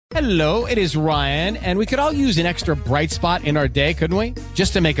Hello, it is Ryan, and we could all use an extra bright spot in our day, couldn't we?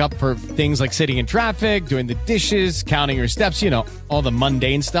 Just to make up for things like sitting in traffic, doing the dishes, counting your steps, all the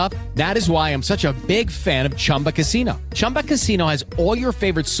mundane stuff. That is why I'm such a big fan of Chumba Casino. Chumba Casino has all your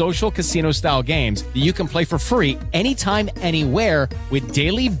favorite social casino-style games that you can play for free anytime, anywhere with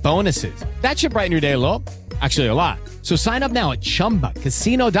daily bonuses. That should brighten your day a little. Actually, a lot. So sign up now at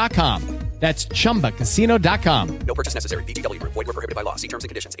ChumbaCasino.com. That's ChumbaCasino.com. No purchase necessary. VGW Group. Void where prohibited by law. See terms and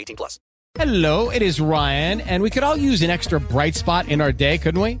conditions. 18+. Hello, it is Ryan, and we could all use an extra bright spot in our day,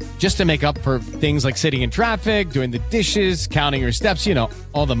 couldn't we? Just to make up for things like sitting in traffic, doing the dishes, counting your steps,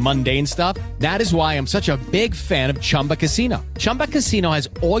 all the mundane stuff. That is why I'm such a big fan of Chumba Casino. Chumba Casino has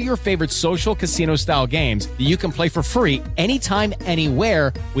all your favorite social casino-style games that you can play for free anytime,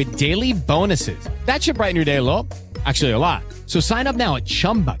 anywhere with daily bonuses. That should brighten your day a little. Actually, a lot. So sign up now at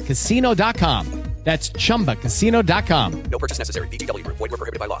ChumbaCasino.com. That's ChumbaCasino.com. No purchase necessary. VGW Group. Void where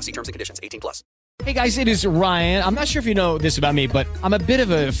prohibited by law. See terms and conditions. 18+. Hey guys, it is Ryan. I'm not sure if you know this about me, but I'm a bit of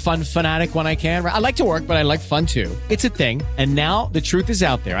a fun fanatic when I can. I like to work, but I like fun too. It's a thing. And now the truth is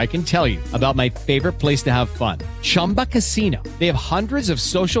out there. I can tell you about my favorite place to have fun. Chumba Casino. They have hundreds of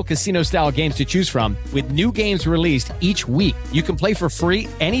social casino style games to choose from with new games released each week. You can play for free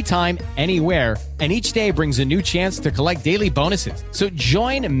anytime, anywhere. And each day brings a new chance to collect daily bonuses. So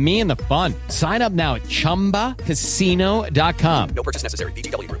join me in the fun. Sign up now at ChumbaCasino.com. No purchase necessary.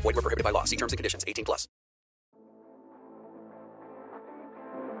 VGW Group. Void where prohibited by law. See terms and conditions. 18+.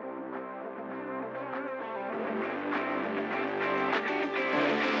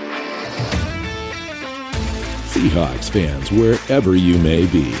 Seahawks fans, wherever you may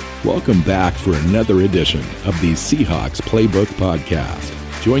be, welcome back for another edition of the Seahawks Playbook Podcast.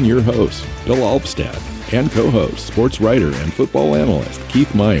 Join your host, Bill Alvstad, and co-host, sports writer and football analyst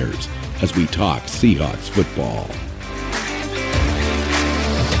Keith Myers, as we talk Seahawks football.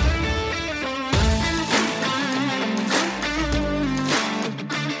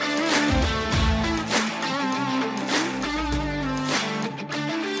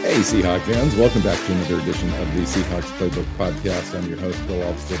 Hey, Seahawk fans. Welcome back to another edition of the Seahawks Playbook Podcast. I'm your host, Bill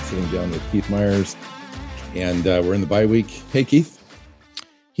Alvstad, sitting down with Keith Myers, and we're in the bye week. Hey, Keith.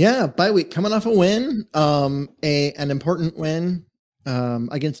 Yeah, bye week. Coming off a win, an important win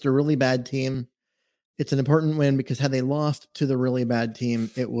against a really bad team. It's an important win because had they lost to the really bad team,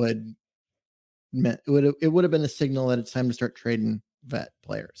 it would have been a signal that it's time to start trading vet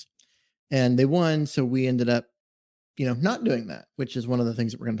players. And they won, so we ended up not doing that, which is one of the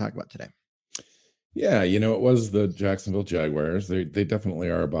things that we're going to talk about today. Yeah, it was the Jacksonville Jaguars. They definitely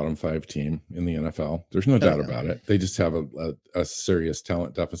are a bottom 5 team in the NFL. There's no doubt about it. They just have a serious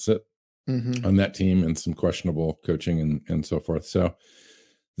talent deficit on that team and some questionable coaching and so forth. So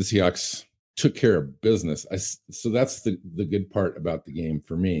the Seahawks took care of business. So that's the good part about the game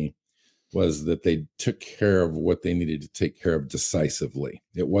for me, was that they took care of what they needed to take care of decisively.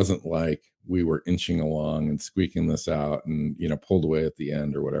 It wasn't like we were inching along and squeaking this out and, pulled away at the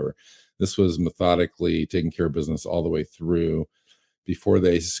end or whatever. This was methodically taking care of business all the way through. Before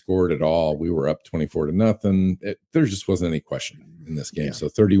they scored at all, we were up 24-0. There just wasn't any question in this game. Yeah. So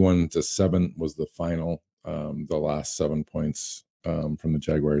 31-7 was the final. The last 7 points from the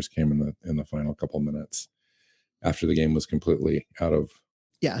Jaguars came in the final couple minutes after the game was completely out of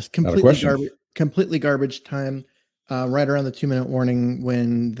completely garbage time. Right around the 2-minute warning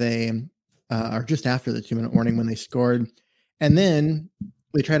when they, or just after the 2-minute warning when they scored, and then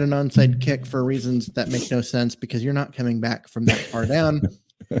they tried an onside kick for reasons that make no sense because you're not coming back from that far down.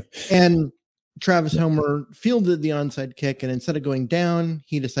 And Travis Homer fielded the onside kick, and instead of going down,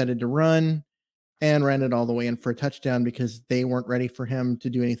 he decided to run and ran it all the way in for a touchdown because they weren't ready for him to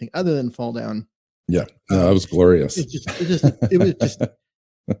do anything other than fall down. Yeah, no, that was glorious. It was just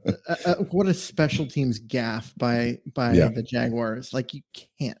what a special teams gaffe by the Jaguars. Like, you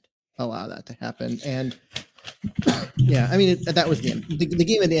can't allow that to happen. And yeah, I mean, that was the end. The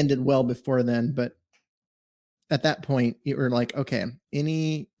game had ended well before then, but at that point you were like, okay,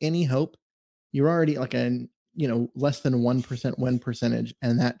 any hope? You're already like less than 1% win percentage,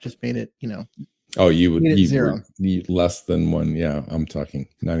 and that just made it, you zero. Less than one. Yeah, I'm talking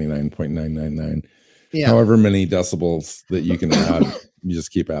 99.999. Yeah. However many decibels that you can add, you just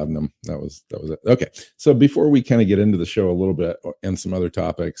keep adding them. That was it. Okay. So before we kind of get into the show a little bit and some other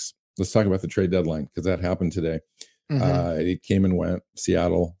topics, let's talk about the trade deadline, because that happened today. It came and went.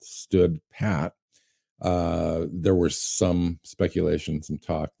 Seattle stood pat. There was some speculation, some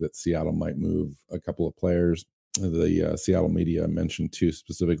talk that Seattle might move a couple of players. The Seattle media mentioned 2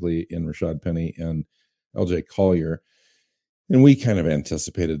 specifically in Rashad Penny and LJ Collier. And we kind of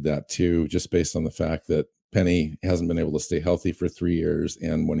anticipated that too, just based on the fact that Penny hasn't been able to stay healthy for 3 years,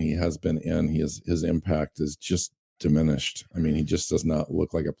 and when he has been in, his impact is just diminished. I mean, he just does not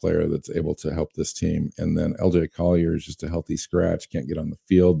look like a player that's able to help this team. And then LJ Collier is just a healthy scratch, can't get on the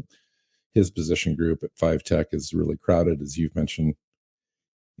field. His position group at 5 Tech is really crowded, as you've mentioned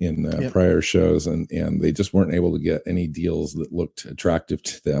in prior shows, and they just weren't able to get any deals that looked attractive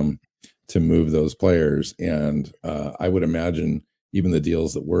to them to move those players. And I would imagine even the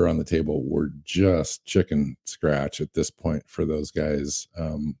deals that were on the table were just chicken scratch at this point for those guys.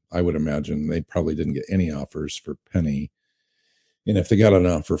 I would imagine they probably didn't get any offers for Penny. And if they got an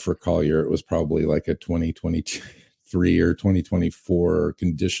offer for Collier, it was probably like a 2023 or 2024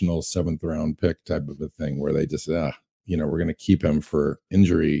 conditional 7th round pick type of a thing, where they just, we're going to keep him for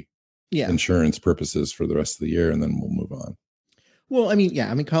injury insurance purposes for the rest of the year, and then we'll move on. Well,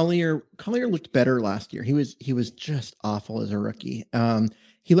 Collier looked better last year. He was just awful as a rookie.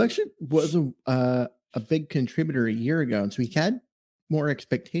 He actually was a big contributor a year ago, and so we had more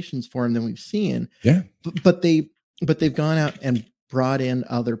expectations for him than we've seen. Yeah, but they've gone out and brought in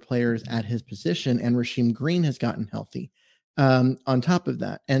other players at his position, and Rasheem Green has gotten healthy. On top of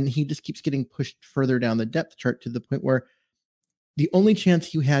that, and he just keeps getting pushed further down the depth chart to the point where the only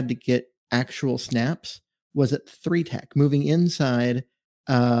chance you had to get actual snaps was at 3 Tech, moving inside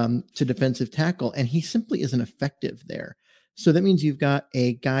to defensive tackle, and he simply isn't effective there. So that means you've got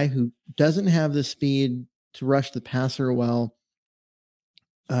a guy who doesn't have the speed to rush the passer well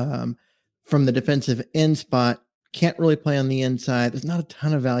from the defensive end spot, can't really play on the inside. There's not a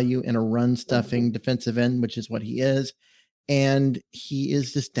ton of value in a run stuffing defensive end, which is what he is. And he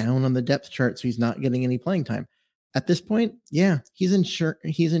is just down on the depth chart, so he's not getting any playing time. At this point, he's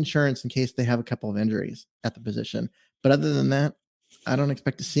insurance in case they have a couple of injuries at the position. But other than that, I don't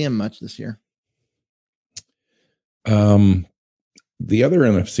expect to see him much this year. The other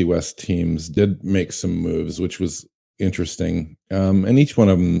NFC West teams did make some moves, which was interesting. And each one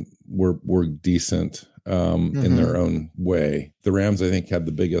of them were decent in their own way. The Rams, I think, had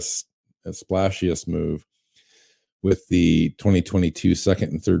the biggest, splashiest move with the 2022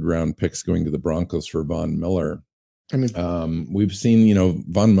 second and third round picks going to the Broncos for Von Miller. I mean, we've seen,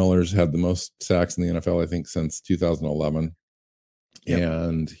 Von Miller's had the most sacks in the NFL, I think, since 2011. Yep.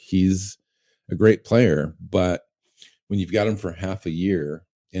 And he's a great player. But when you've got him for half a year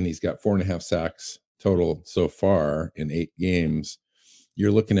and he's got 4.5 sacks total so far in 8 games,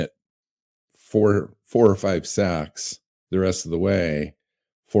 you're looking at four or 5 sacks the rest of the way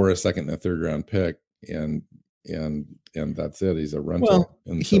for a second and a third round pick. And that's it. He's a rental. Well,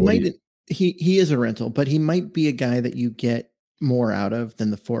 and he is a rental, but he might be a guy that you get more out of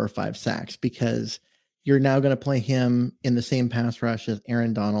than the 4 or 5 sacks, because you're now going to play him in the same pass rush as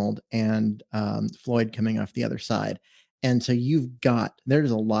Aaron Donald and Floyd coming off the other side. And so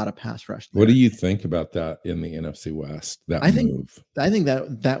there's a lot of pass rush there. What do you think about that in the NFC West? I think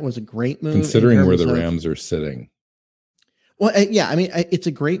that was a great move, considering where the Rams are sitting. Well, it's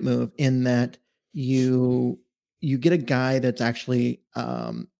a great move in that you get a guy that's actually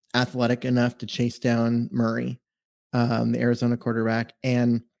athletic enough to chase down Murray, the Arizona quarterback,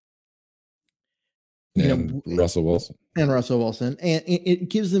 and Russell Wilson, and it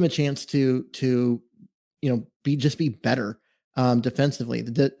gives them a chance to be better defensively.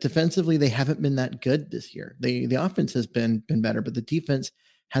 Defensively, they haven't been that good this year. The offense has been better, but the defense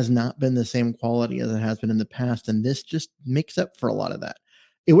has not been the same quality as it has been in the past, and this just makes up for a lot of that.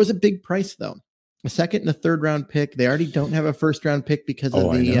 It was a big price, though. A second and a third round pick. They already don't have a first round pick because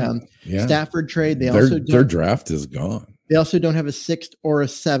of the Stafford trade. Their draft is gone. They also don't have a 6th or a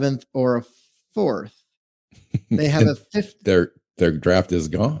 7th or a 4th. They have a 5th. Their draft is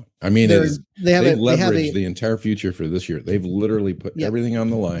gone. I mean, they leveraged the entire future for this year. They've literally put everything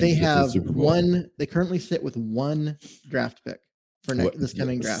on the line. They have they currently sit with 1 draft pick for this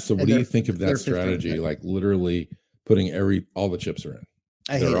coming draft. So what do you think of that strategy? Like literally putting all the chips are in.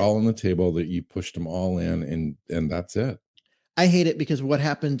 They're all on the table, that you pushed them all in, and that's it. I hate it because what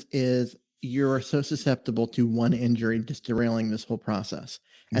happens is you're so susceptible to one injury just derailing this whole process.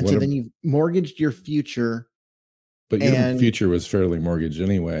 And then you've mortgaged your future. But your future was fairly mortgaged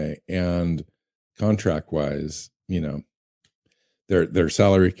anyway. And contract wise, their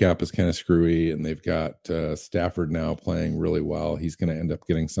salary cap is kind of screwy, and they've got Stafford now playing really well. He's going to end up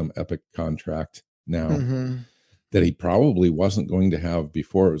getting some epic contract now. That he probably wasn't going to have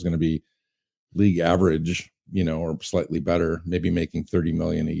before. It was going to be league average, or slightly better, maybe making $30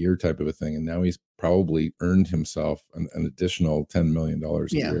 million a year type of a thing. And now he's probably earned himself an additional $10 million a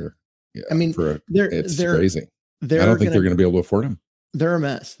year. Yeah, I mean, it's crazy. I don't think they're going to be able to afford him. They're a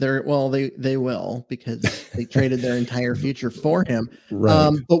mess. They will, because they traded their entire future for him.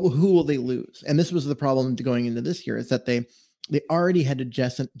 Right. But who will they lose? And this was the problem going into this year, is that they already had to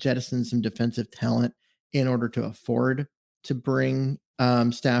jettison some defensive talent in order to afford to bring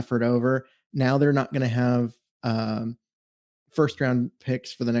Stafford over. Now they're not going to have first round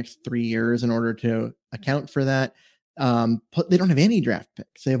picks for the next 3 years in order to account for that. They don't have any draft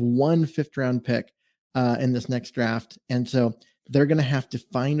picks. They have 1 5th-round pick in this next draft. And so they're going to have to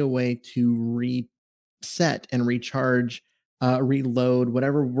find a way to reset and recharge, reload,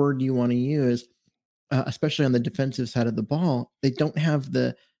 whatever word you want to use, especially on the defensive side of the ball. They don't have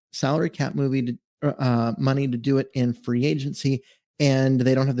the salary cap money to do it in free agency, and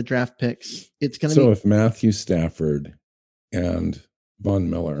they don't have the draft picks. It's going to be. So if Matthew Stafford and Von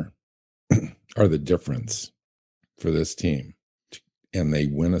Miller are the difference for this team and they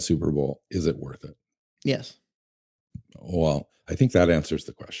win a Super Bowl, is it worth it? Yes. Well, I think that answers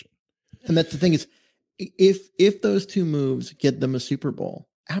the question. And that's the thing, is if those two moves get them a Super Bowl,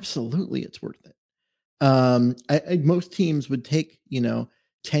 absolutely it's worth it. Most teams would take,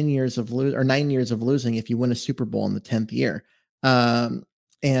 10 years of 9 years of losing if you win a Super Bowl in the 10th year. And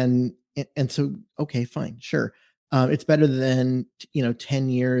so, okay, fine, sure. It's better than, 10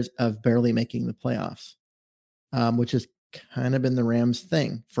 years of barely making the playoffs, which has kind of been the Rams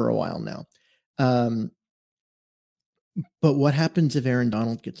thing for a while now. But what happens if Aaron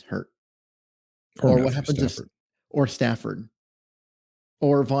Donald gets hurt? Or what happens if Stafford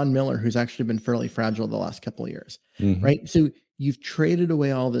or Von Miller, who's actually been fairly fragile the last couple of years, right? So you've traded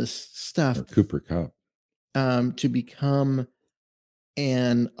away all this stuff, or Cooper Kupp, to become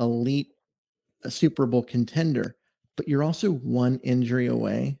an elite Super Bowl contender, but you're also one injury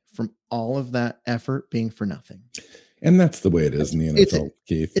away from all of that effort being for nothing. And that's the way it is in the NFL,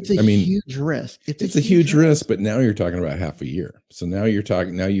 Keith. It's a huge risk. It's a huge risk, but now you're talking about half a year. So now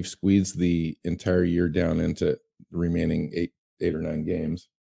you've squeezed the entire year down into the remaining eight or 9 games,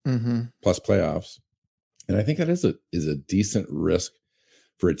 plus playoffs. And I think that is a decent risk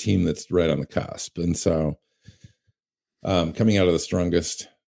for a team that's right on the cusp. And so coming out of the strongest,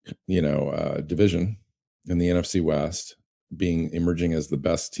 division in the NFC West, emerging as the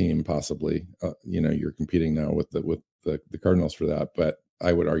best team possibly, you're competing now with the Cardinals for that, but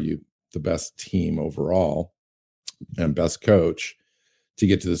I would argue the best team overall and best coach to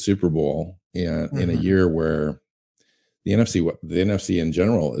get to the Super Bowl in a year where the NFC in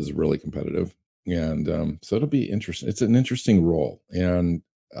general is really competitive. And so it'll be interesting. It's an interesting role. And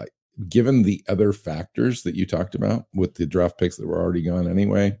given the other factors that you talked about with the draft picks that were already gone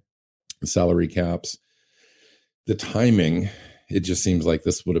anyway, the salary caps, the timing, it just seems like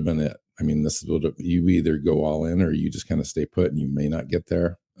this would have been it. I mean, you either go all in or you just kind of stay put, and you may not get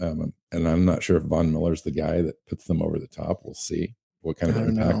there. And I'm not sure if Von Miller's the guy that puts them over the top. We'll see what kind of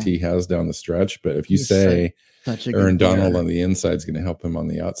impact he has down the stretch. But if you say Aaron Donald on the inside is going to help him on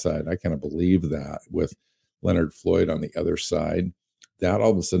the outside, I kind of believe that with Leonard Floyd on the other side, that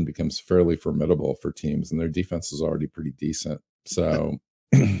all of a sudden becomes fairly formidable for teams, and their defense is already pretty decent. So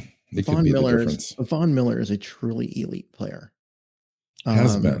it could be the difference. Von Miller is a truly elite player.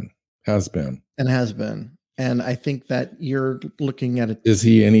 Has been. And I think that you're looking at it. Is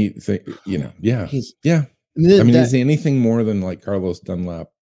he anything, Yeah. Is he anything more than like Carlos Dunlap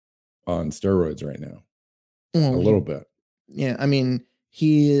on steroids right now? A little bit. Yeah. I mean,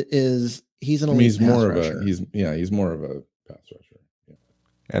 he's an elite he's more of a pass rusher. Yeah.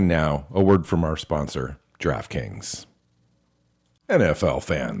 And now a word from our sponsor, DraftKings. NFL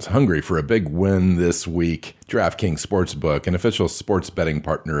fans, hungry for a big win this week? DraftKings Sportsbook, an official sports betting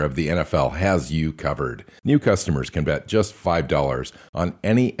partner of the NFL, has you covered. New customers can bet just $5 on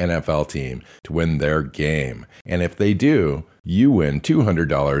any NFL team to win their game. And if they do, you win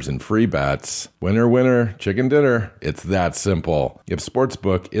 $200 in free bets. Winner, winner, chicken dinner. It's that simple. If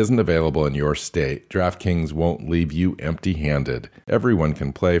Sportsbook isn't available in your state, DraftKings won't leave you empty-handed. Everyone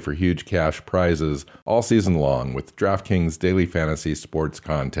can play for huge cash prizes all season long with DraftKings Daily Fantasy Sports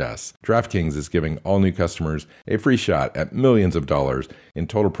Contests. DraftKings is giving all new customers a free shot at millions of dollars in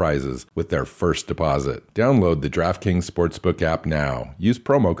total prizes with their first deposit. Download the DraftKings Sportsbook app now. Use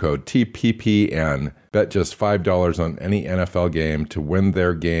promo code TPPN. Bet just $5 on any NFL game to win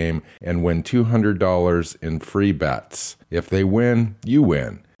their game and win $200 in free bets. If they win, you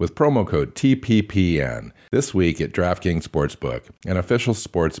win with promo code TPPN. This week at DraftKings Sportsbook, an official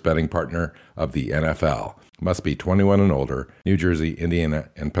sports betting partner of the NFL. Must be 21 and older. New Jersey, Indiana,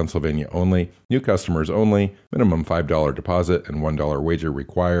 and Pennsylvania only. New customers only. Minimum $5 deposit and $1 wager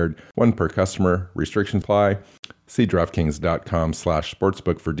required. One per customer. Restrictions apply. See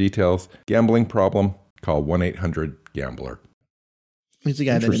DraftKings.com/sportsbook for details. Gambling problem? Call 1-800-GAMBLER. He's a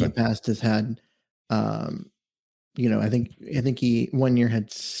guy that in the past has had, I think he one year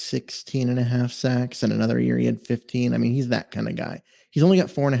had 16 and a half sacks and another year he had 15. I mean, he's that kind of guy. He's only got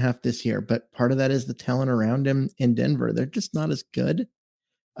 4.5 this year, but part of that is the talent around him in Denver. They're just not as good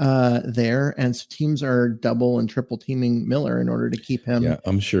there. And so teams are double and triple teaming Miller in order to keep him. Yeah,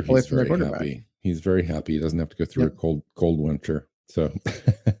 I'm sure he's very happy. He's very happy. He doesn't have to go through a cold winter. So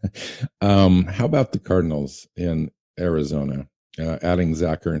how about the Cardinals in Arizona? Adding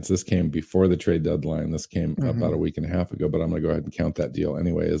Zach Ertz. This came before the trade deadline. This came about a week and a half ago, but I'm going to go ahead and count that deal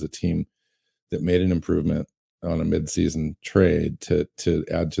anyway as a team that made an improvement on a midseason trade to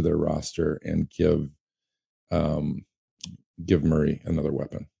add to their roster and give Murray another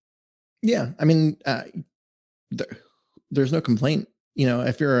weapon. Yeah, I mean, there's no complaint.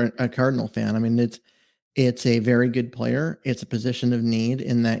 If you're a Cardinal fan, I mean, it's a very good player. It's a position of need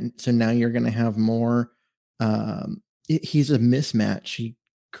in that. So now you're going to have more. He's a mismatch. He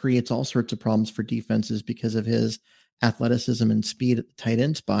creates all sorts of problems for defenses because of his athleticism and speed at the tight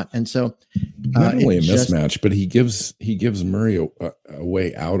end spot. And so not only a mismatch, but he gives Murray a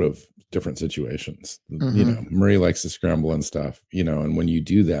way out of different situations. Murray likes to scramble and stuff, and when you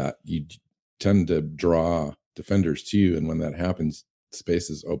do that, you tend to draw defenders to you. And when that happens,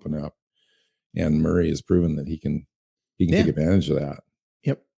 spaces open up, and Murray has proven that he can take advantage of that.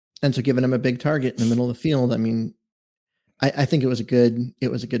 Yep. And so giving him a big target in the middle of the field, I mean, I think it was a good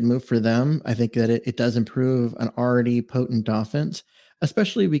move for them. I think that it does improve an already potent offense,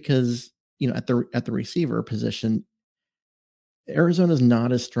 especially because, at the receiver position, Arizona is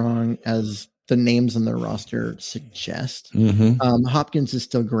not as strong as the names on their roster suggest. Hopkins is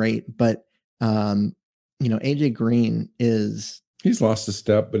still great, but AJ Green he's lost a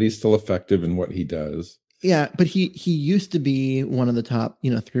step, but he's still effective in what he does. Yeah, but he used to be one of the top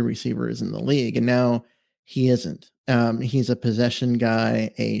 3 receivers in the league, and now he isn't. He's a possession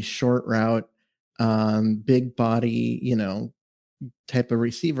guy, a short route, big body, type of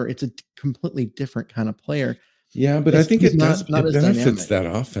receiver. It's a completely different kind of player. Yeah, but I think it benefits that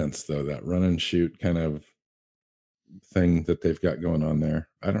offense, though, that run and shoot kind of thing that they've got going on there.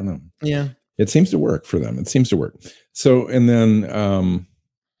 I don't know. Yeah. It seems to work for them. It seems to work. So, and then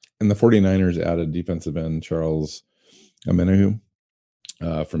and the 49ers added defensive end Charles Omenihu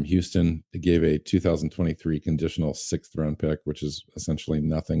from Houston. They gave a 2023 conditional 6th round pick, which is essentially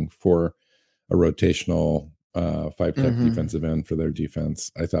nothing, for a rotational 5-tech defensive end for their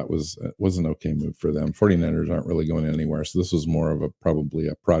defense. I thought was an okay move for them. 49ers aren't really going anywhere, so this was more of probably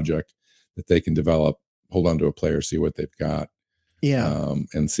a project that they can develop, hold on to a player, see what they've got,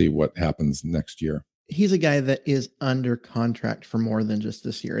 and see what happens next year. He's a guy that is under contract for more than just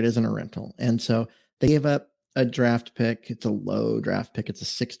this year. It isn't a rental, and so they gave up a draft pick. It's a low draft pick. It's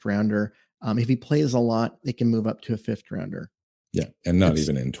a 6th rounder. If he plays a lot, they can move up to a 5th rounder. Yeah, and not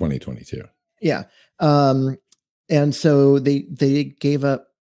even in 2022. Yeah. And so they gave up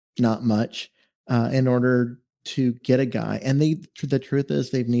not much in order to get a guy. And the truth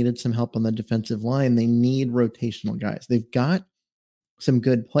is they've needed some help on the defensive line. They need rotational guys. They've got some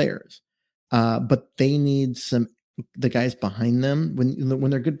good players, but they need the guys behind them. When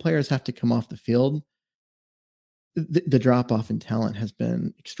their good players have to come off the field, the drop off in talent has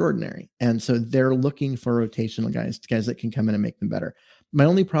been extraordinary. And so they're looking for rotational guys that can come in and make them better. My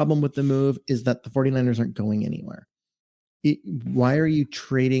only problem with the move is that the 49ers aren't going anywhere. Why are you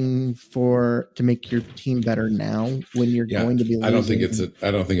trading to make your team better now when you're going to be losing? I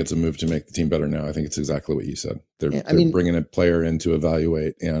don't think it's a move to make the team better now. I think it's exactly what you said. They're bringing a player in to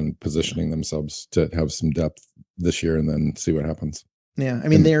evaluate and positioning themselves to have some depth this year and then see what happens. Yeah, I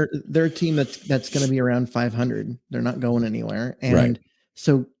mean, they're a team that's going to be around 500. They're not going anywhere, and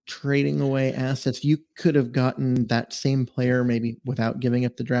so trading away assets, you could have gotten that same player maybe without giving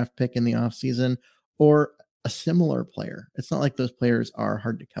up the draft pick in the offseason, or a similar player. It's not like those players are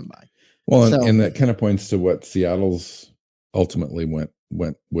hard to come by. Well, and that kind of points to what Seattle's ultimately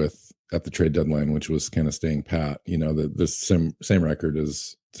went with at the trade deadline, which was kind of staying pat. The same record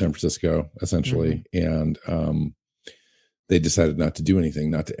as San Francisco essentially, and they decided not to do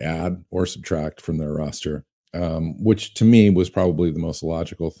anything, not to add or subtract from their roster, which to me was probably the most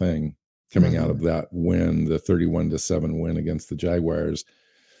logical thing coming out of that win, the 31-7 win against the Jaguars.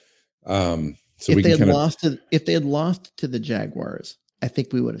 So if they had lost to the Jaguars, I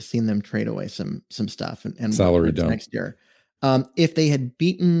think we would have seen them trade away some stuff and salary dump next year. If they had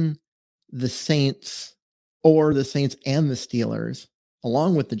beaten the Saints and the Steelers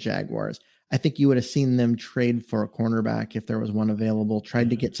along with the Jaguars, I think you would have seen them trade for a cornerback if there was one available, tried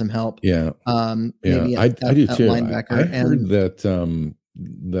to get some help. Yeah. Maybe I do too. Linebacker. I heard that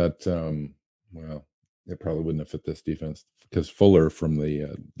it probably wouldn't have fit this defense because Fuller from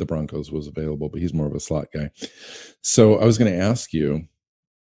the Broncos was available, but he's more of a slot guy. So I was going to ask you,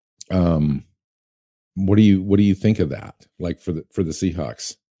 what do you think of that? Like for the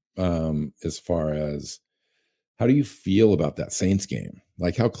Seahawks, as far as how do you feel about that Saints game?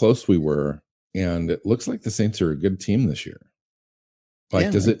 Like how close we were, and it looks like the Saints are a good team this year.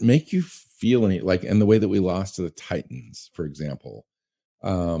 Like, does it make you feel any like, and the way that we lost to the Titans, for example,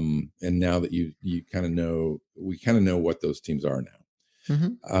 and now that you kind of know, we kind of know what those teams are now.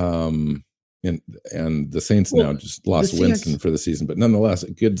 Mm-hmm. And the Saints now just lost Winston for the season, but nonetheless,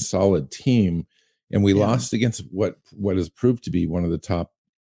 a good solid team. And we lost against what has proved to be one of the top,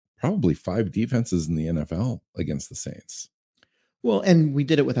 probably 5 defenses in the NFL against the Saints. Well, and we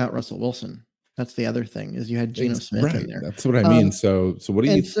did it without Russell Wilson. That's the other thing, is you had Geno Smith in there. That's what I mean. So what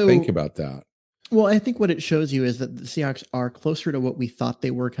do you think about that? Well, I think what it shows you is that the Seahawks are closer to what we thought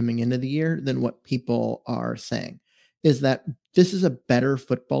they were coming into the year than what people are saying. Is that this is a better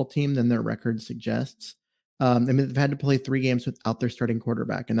football team than their record suggests. I mean, they've had to play 3 games without their starting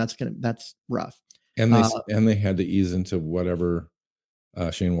quarterback, and that's rough. And they had to ease into whatever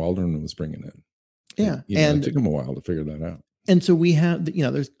Shane Waldron was bringing in. Yeah, it took them a while to figure that out. And so we have,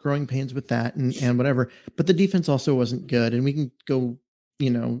 there's growing pains with that and whatever, but the defense also wasn't good. And we can go,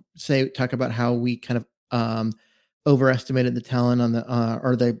 talk about how we kind of overestimated the talent on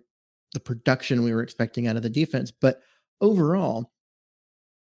the production we were expecting out of the defense. But overall,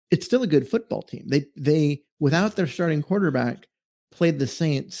 it's still a good football team. They without their starting quarterback played the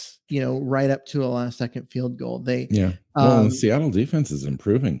Saints, right up to a last second field goal. The Seattle defense is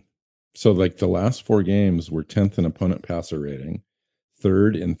improving. So like the last 4 games were 10th in opponent passer rating,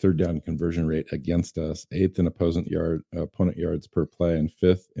 3rd in third down conversion rate against us, 8th in opponent yards per play, and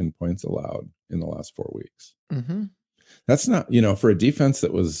 5th in points allowed in the last 4 weeks. Mm-hmm. That's not, for a defense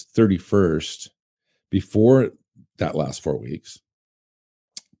that was 31st before that last 4 weeks.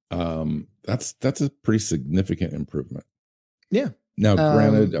 That's a pretty significant improvement. Yeah. Now,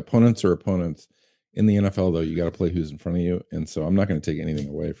 granted, opponents are opponents. In the NFL, though, you got to play who's in front of you. And so I'm not going to take anything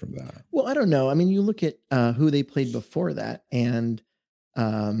away from that. Well, I don't know. I mean, you look at who they played before that, and,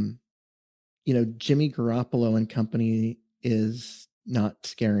 Jimmy Garoppolo and company is not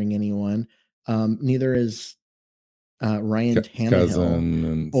scaring anyone. Neither is Ryan Tannehill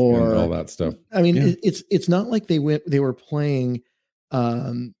and all that stuff. I mean, it's not like they were playing,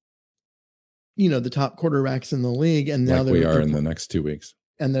 the top quarterbacks in the league, and now we are in the next 2 weeks.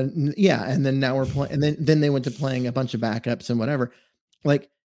 And then now we're playing, and then they went to playing a bunch of backups and whatever. Like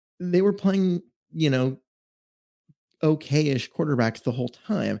they were playing, okay-ish quarterbacks the whole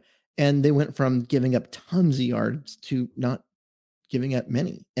time. And they went from giving up tons of yards to not giving up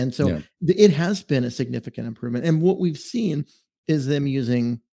many. And so it has been a significant improvement. And what we've seen is them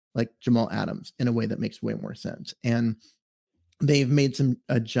using like Jamal Adams in a way that makes way more sense. And they've made some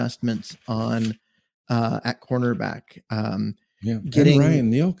adjustments on at cornerback. Getting Ryan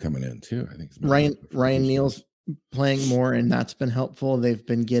Neal coming in too. I think Ryan Neal's playing more, and that's been helpful. They've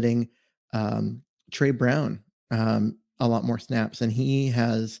been getting Trey Brown a lot more snaps, and he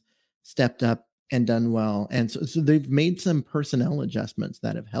has stepped up and done well. And so they've made some personnel adjustments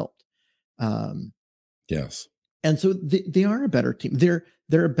that have helped. Yes. And so they are a better team. They're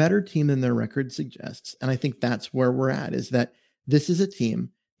a better team than their record suggests. And I think that's where we're at, is that this is a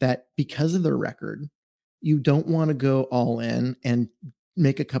team that, because of their record, you don't want to go all in and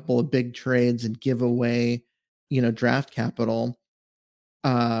make a couple of big trades and give away, draft capital,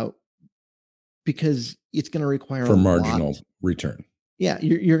 because it's going to require for marginal return. Yeah,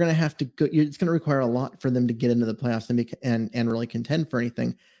 you're going to have to go. It's going to require a lot for them to get into the playoffs and really contend for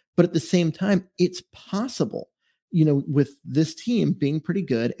anything. But at the same time, it's possible, with this team being pretty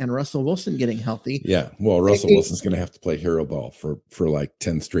good and Russell Wilson getting healthy. Yeah, well, Russell Wilson's going to have to play hero ball for like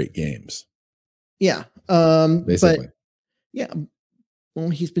 10 straight games. Yeah. Basically. But yeah. Well,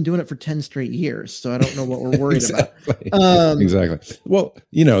 he's been doing it for 10 straight years, so I don't know what we're worried about. Exactly. Well,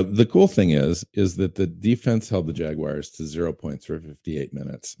 the cool thing is that the defense held the Jaguars to 0 points for 58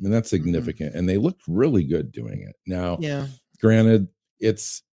 minutes. I mean, that's significant. Mm-hmm. And they looked really good doing it. Now, granted,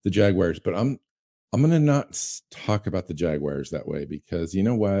 it's the Jaguars, but I'm going to not talk about the Jaguars that way, because you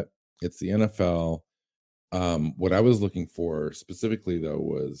know what? It's the NFL. What I was looking for specifically, though,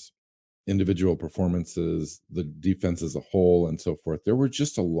 was individual performances, the defense as a whole, and so forth. There were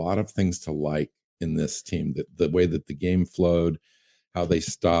just a lot of things to like in this team, that the way that the game flowed, how they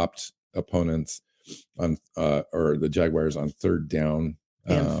stopped opponents on or the Jaguars on third down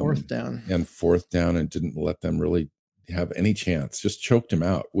and fourth down and didn't let them really have any chance, just choked them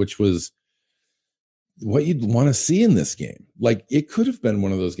out, which was what you'd want to see in this game. Like, it could have been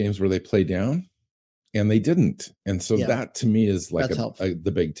one of those games where they play down and they didn't. And so that to me is like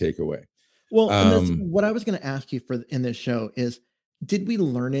the big takeaway. Well, and that's what I was going to ask you in this show is, did we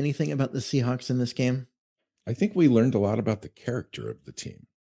learn anything about the Seahawks in this game? I think we learned a lot about the character of the team,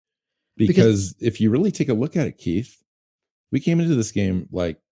 because if you really take a look at it, Keith, we came into this game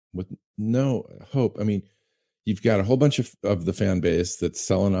like with no hope. I mean, you've got a whole bunch of the fan base that's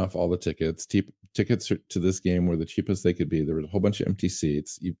selling off all the tickets. Tickets to this game were the cheapest they could be. There was a whole bunch of empty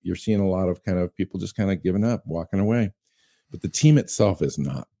seats. You're seeing a lot of kind of people just kind of giving up, walking away. But the team itself is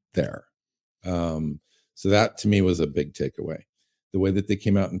not there. So that to me was a big takeaway. The way that they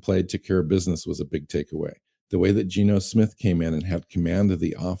came out and played, took care of business was a big takeaway. The way that Geno Smith came in and had command of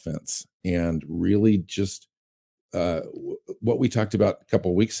the offense and really just what we talked about a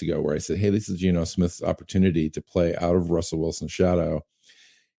couple of weeks ago, where I said, hey, this is Geno Smith's opportunity to play out of Russell Wilson's shadow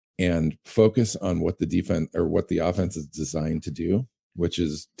and focus on what the defense or what the offense is designed to do, which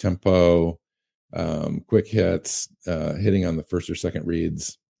is tempo, quick hits, hitting on the first or second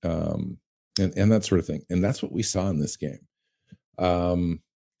reads, and that sort of thing. And that's what we saw in this game.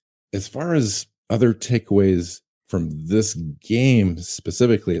 As far as other takeaways from this game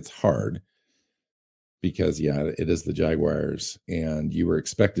specifically, it's hard because, it is the Jaguars and you were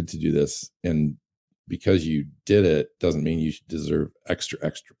expected to do this. And because you did it doesn't mean you deserve extra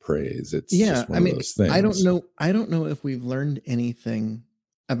praise. It's just one of those things. I don't know if we've learned anything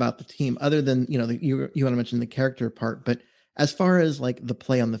about the team other than, you want to mention the character part, but as far as like the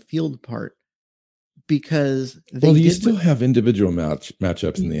play on the field part, because you still have individual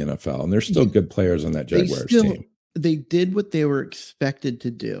matchups in the NFL, and there's still good players on that Jaguars team. They did what they were expected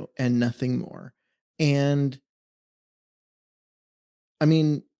to do and nothing more. And I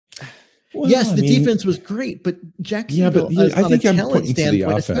mean, the defense was great, but Jacksonville, I think on a I'm pointing to the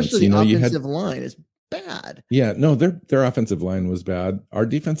offense. Especially the offensive line is bad. Yeah, no, their offensive line was bad. Our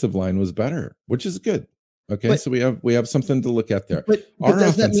defensive line was better, which is good. Okay, so we have something to look at there. But our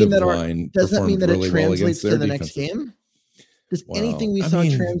does that mean that really it translates well to the next game? Does anything we saw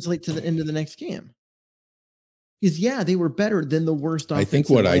translate to the end of the next game? Because they were better than the worst offensive line. I think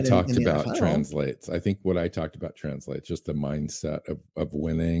what I talked about translates. I think what I talked about translates. Just the mindset of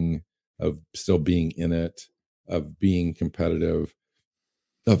winning, of still being in it, of being competitive,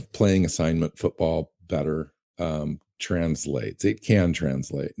 of playing assignment football better. Translates. It can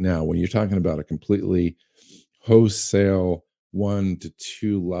translate. Now, when you're talking about a completely wholesale 1 to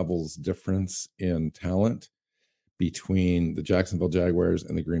 2 levels difference in talent between the Jacksonville Jaguars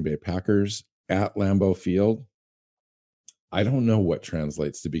and the Green Bay Packers at Lambeau Field, I don't know what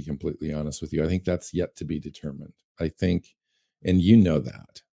translates, to be completely honest with you. I think that's yet to be determined. I think, and you know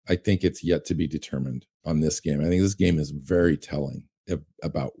that, I think it's yet to be determined on this game. I think this game is very telling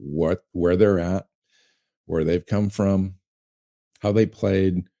about where they're at, where they've come from, how they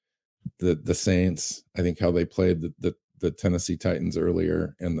played the Saints. I think how they played the Tennessee Titans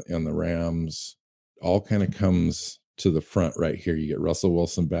earlier and the Rams all kind of comes to the front right here. You get Russell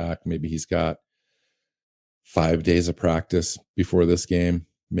Wilson back. Maybe he's got 5 days of practice before this game,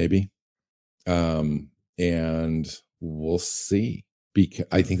 maybe. And we'll see. Because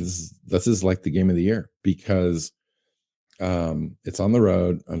I think this is like the game of the year, because it's on the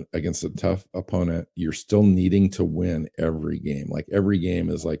road against a tough opponent. You're still needing to win every game. Like every game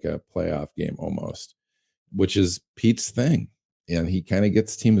is like a playoff game almost, which is Pete's thing. And he kind of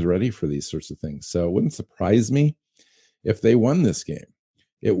gets teams ready for these sorts of things. So it wouldn't surprise me if they won this game.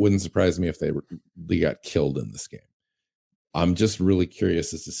 It wouldn't surprise me if they got killed in this game. I'm just really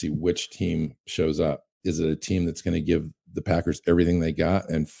curious as to see which team shows up. Is it a team that's going to give the Packers everything they got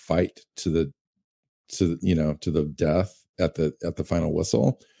and fight to the death at the final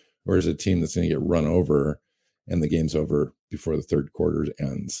whistle, or is it a team that's going to get run over and the game's over before the third quarter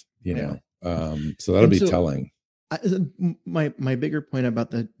ends? So that'll be telling. My bigger point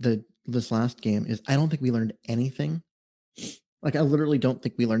about this last game is I don't think we learned anything. Like I literally don't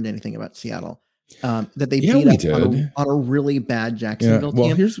think we learned anything about Seattle. That they beat up on a really bad Jacksonville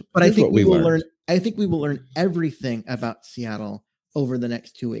team. But I think we will learn. I think we will learn everything about Seattle over the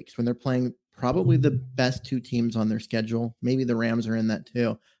next 2 weeks when they're playing probably the best 2 teams on their schedule. Maybe the Rams are in that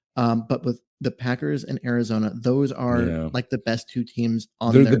too. But with the Packers and Arizona, those are like the best 2 teams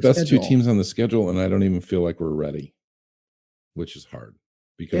on their schedule. They're the best 2 teams on the schedule, and I don't even feel like we're ready, which is hard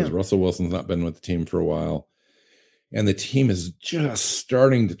because Russell Wilson's not been with the team for a while. And the team is just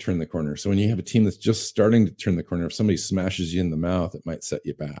starting to turn the corner. So when you have a team that's just starting to turn the corner, if somebody smashes you in the mouth, it might set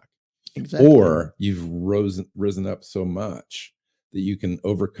you back. Exactly. Or you've risen up so much that you can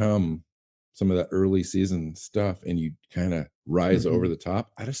overcome some of that early season stuff and you kind of rise over the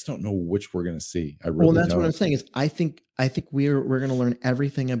top, I just don't know which we're going to see. I really that's don't. what I'm saying is I think we're going to learn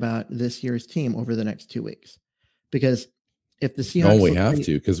everything about this year's team over the next 2 weeks, because if the Seahawks, we have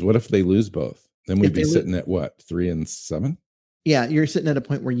to, because what if they lose both? Then we'd be sitting at what, 3-7? Yeah, you're sitting at a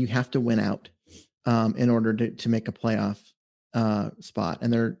point where you have to win out in order to make a playoff spot,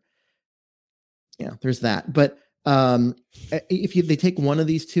 and there's that. But if they take one of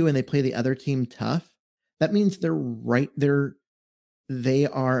these two and they play the other team tough, that means they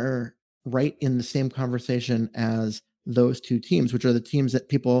are right in the same conversation as those two teams, which are the teams that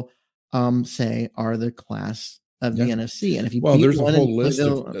people say are the class of the NFC. And if you there's a whole list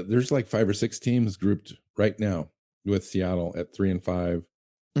of there's like 5 or 6 teams grouped right now with Seattle at 3-5,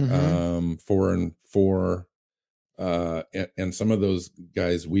 4-4, and some of those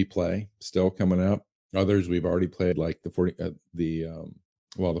guys we play still coming up. Others we've already played, like the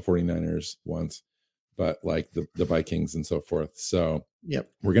 49ers once, but like the Vikings and so forth. So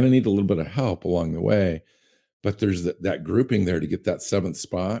we're going to need a little bit of help along the way, but there's that grouping there to get that 7th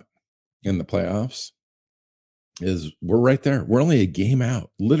spot in the playoffs. We're right there. We're only a game out,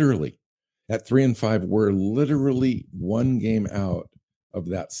 literally. At 3-5, we're literally 1 game out of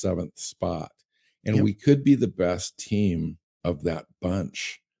that 7th spot. And we could be the best team of that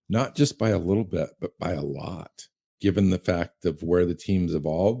bunch, not just by a little bit, but by a lot, given the fact of where the team's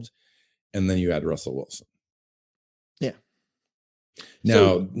evolved. And then you add Russell Wilson. Yeah.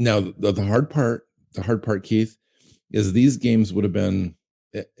 Now the hard part, Keith, is these games would have been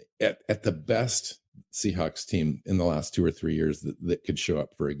at the best Seahawks team in the last 2 or 3 years that could show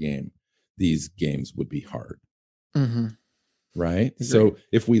up for a game. These games would be hard. Right? Agreed. So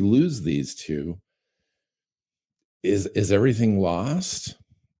if we lose these two, is everything lost?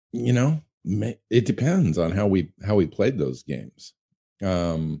 It depends on how we played those games.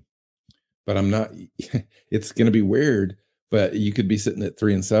 But I'm not, it's going to be weird, but you could be sitting at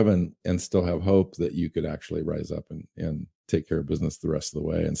 3-7 and still have hope that you could actually rise up and take care of business the rest of the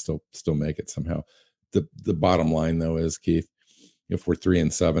way and still make it somehow. The bottom line though is, Keith, if we're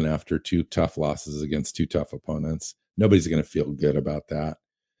 3-7 after 2 tough losses against 2 tough opponents, nobody's going to feel good about that.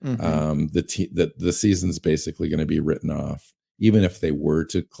 The season's basically going to be written off, even if they were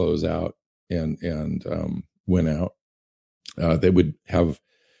to close out and win out. They would have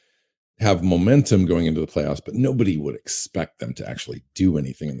momentum going into the playoffs, but nobody would expect them to actually do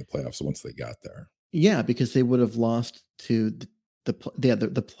anything in the playoffs once they got there. Yeah, because they would have lost to the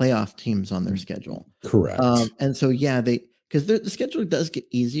playoff teams on their schedule. Correct. And so because the schedule does get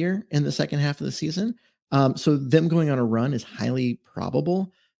easier in the second half of the season. So them going on a run is highly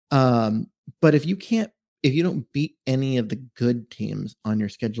probable. But if you don't beat any of the good teams on your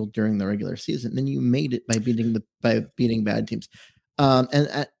schedule during the regular season, then you made it by beating bad teams.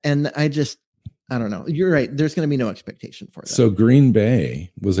 And I don't know. You're right. There's going to be no expectation for that. So Green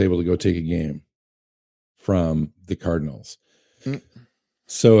Bay was able to go take a game from the Cardinals.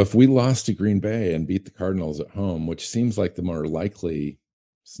 So if we lost to Green Bay and beat the Cardinals at home, which seems like the more likely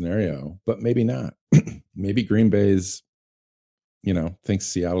scenario, but maybe not. Maybe Green Bay's, thinks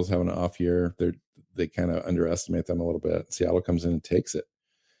Seattle's having an off year. They kind of underestimate them a little bit. Seattle comes in and takes it,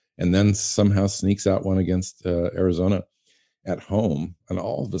 and then somehow sneaks out one against Arizona at home. And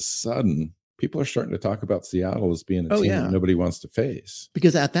all of a sudden, people are starting to talk about Seattle as being a team that nobody wants to face.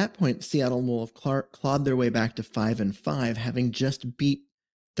 Because at that point, Seattle will have clawed their way back to 5-5, having just beat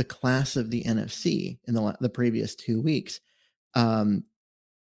the class of the NFC in the previous 2 weeks. Now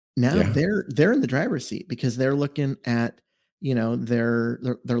they're in the driver's seat because they're looking at, they're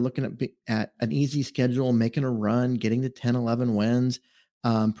looking at an easy schedule, making a run, getting to 10-11 wins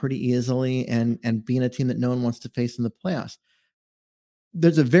pretty easily, and being a team that no one wants to face in the playoffs.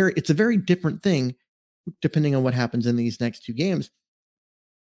 It's a very different thing depending on what happens in these next 2 games.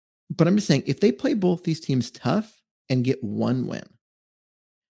 But I'm just saying, if they play both these teams tough and get 1 win,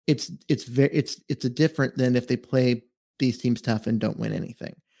 it's a different than if they play these teams tough and don't win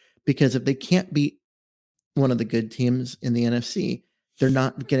anything. Because if they can't beat one of the good teams in the NFC, they're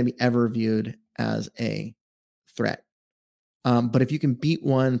not going to be ever viewed as a threat. But if you can beat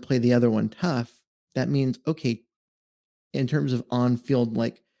one, play the other one tough, that means, okay, in terms of on-field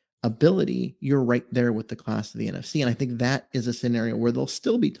ability, you're right there with the class of the NFC. And I think that is a scenario where they'll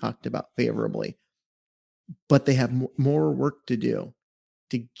still be talked about favorably, but they have more work to do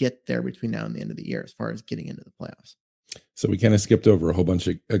to get there between now and the end of the year as far as getting into the playoffs. So we kind of skipped over a whole bunch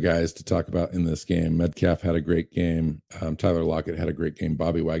of guys to talk about in this game. Metcalf had a great game. Tyler Lockett had a great game.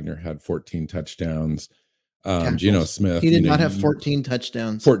 Bobby Wagner had 14 touchdowns. Geno Smith. He did not have 14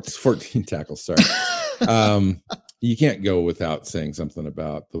 touchdowns. 14 tackles, sorry. you can't go without saying something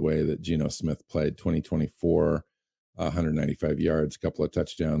about the way that Geno Smith played 2024, 195 yards, a couple of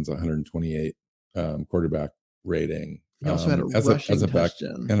touchdowns, 128 quarterback rating. He also had a rushing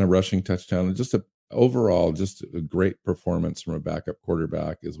touchdown. And a rushing touchdown. And just overall, just a great performance from a backup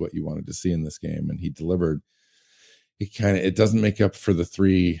quarterback is what you wanted to see in this game. And he delivered. It doesn't make up for the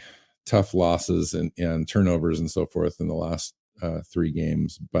 3 tough losses and turnovers and so forth in the last 3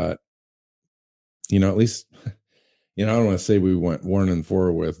 games. But, at least, I don't want to say we went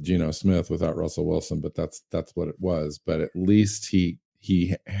 1-4 with Geno Smith without Russell Wilson, but that's what it was. But at least he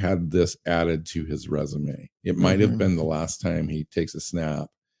had this added to his resume. It might have been the last time he takes a snap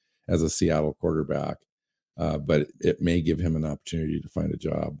as a Seattle quarterback, but it may give him an opportunity to find a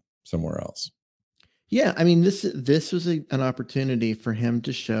job somewhere else. Yeah, I mean, this was an opportunity for him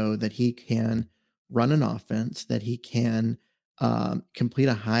to show that he can run an offense, that he can complete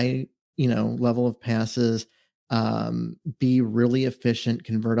a high, level of passes, be really efficient,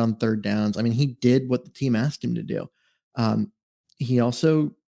 convert on third downs. I mean, he did what the team asked him to do. He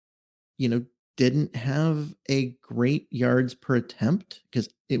also, didn't have a great yards per attempt because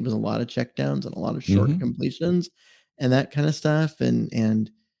it was a lot of checkdowns and a lot of short completions and that kind of stuff.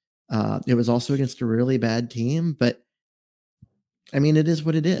 And it was also against a really bad team, but I mean, it is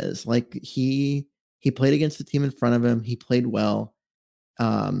what it is. Like he played against the team in front of him. He played well.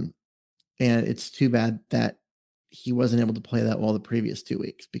 And it's too bad that he wasn't able to play that well the previous 2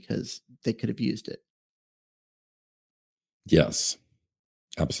 weeks because they could have used it. Yes,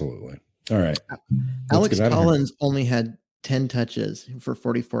 absolutely. All right. Alex Collins only had 10 touches for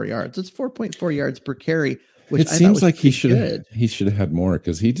 44 yards. It's 4.4 yards per carry, which it seems like he should have had more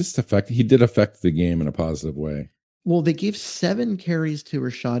because he did affect the game in a positive way. Well, they gave 7 carries to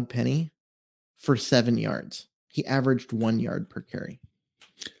Rashad Penny for 7 yards. He averaged 1 yard per carry.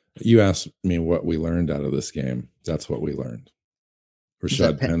 You asked me what we learned out of this game. That's what we learned.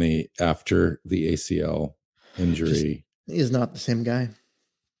 Rashad Penny, after the ACL injury, is not the same guy.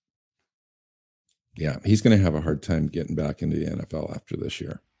 Yeah, he's going to have a hard time getting back into the NFL after this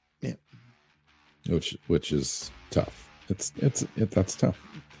year. Yeah, which is tough. That's tough.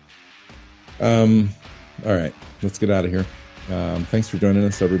 All right, let's get out of here. Thanks for joining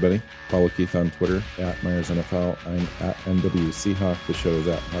us, everybody. Follow Keith on Twitter at Myers NFL. I'm at NW Seahawk. The show is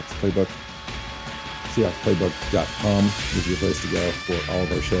at Hawks Playbook. SeahawksPlaybook.com is your place to go for all of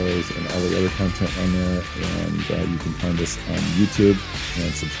our shows and all the other content on there. And you can find us on YouTube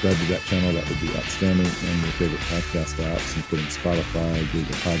and subscribe to that channel. That would be outstanding. And your favorite podcast apps, including Spotify,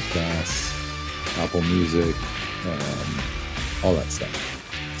 Google Podcasts, Apple Music, all that stuff.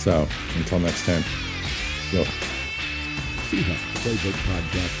 So until next time, go. Seahawks Playbook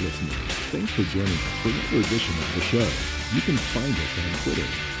Podcast listeners, thanks for joining us for another edition of the show. You can find us on Twitter.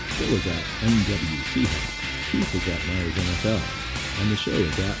 Phil is at NW Seahawks, Keith is at Myers NFL, and the show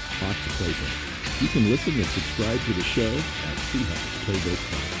is at Hawks Playbook. You can listen and subscribe to the show at Seahawks Playbook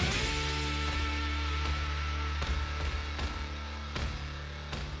Podcast.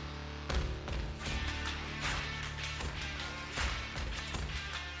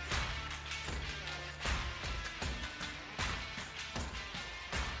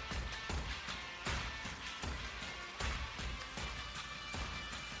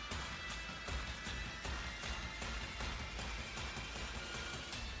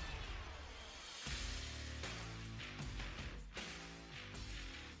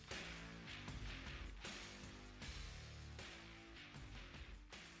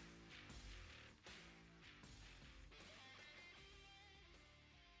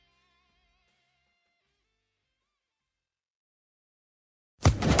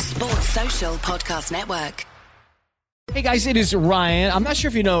 Sports Social Podcast Network. Hey guys, it is Ryan. I'm not sure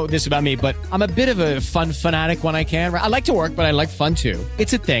if you know this about me, but I'm a bit of a fun fanatic when I can. I like to work, but I like fun too.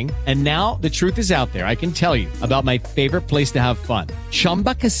 It's a thing. And now the truth is out there. I can tell you about my favorite place to have fun.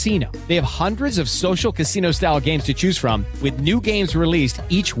 Chumba Casino. They have hundreds of social casino style games to choose from with new games released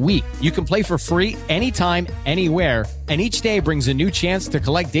each week. You can play for free anytime, anywhere. And each day brings a new chance to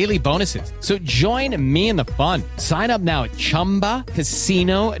collect daily bonuses. So join me in the fun. Sign up now at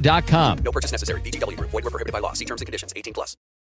ChumbaCasino.com. No purchase necessary. VGW Group. Void where prohibited by law. See terms and conditions. 18+.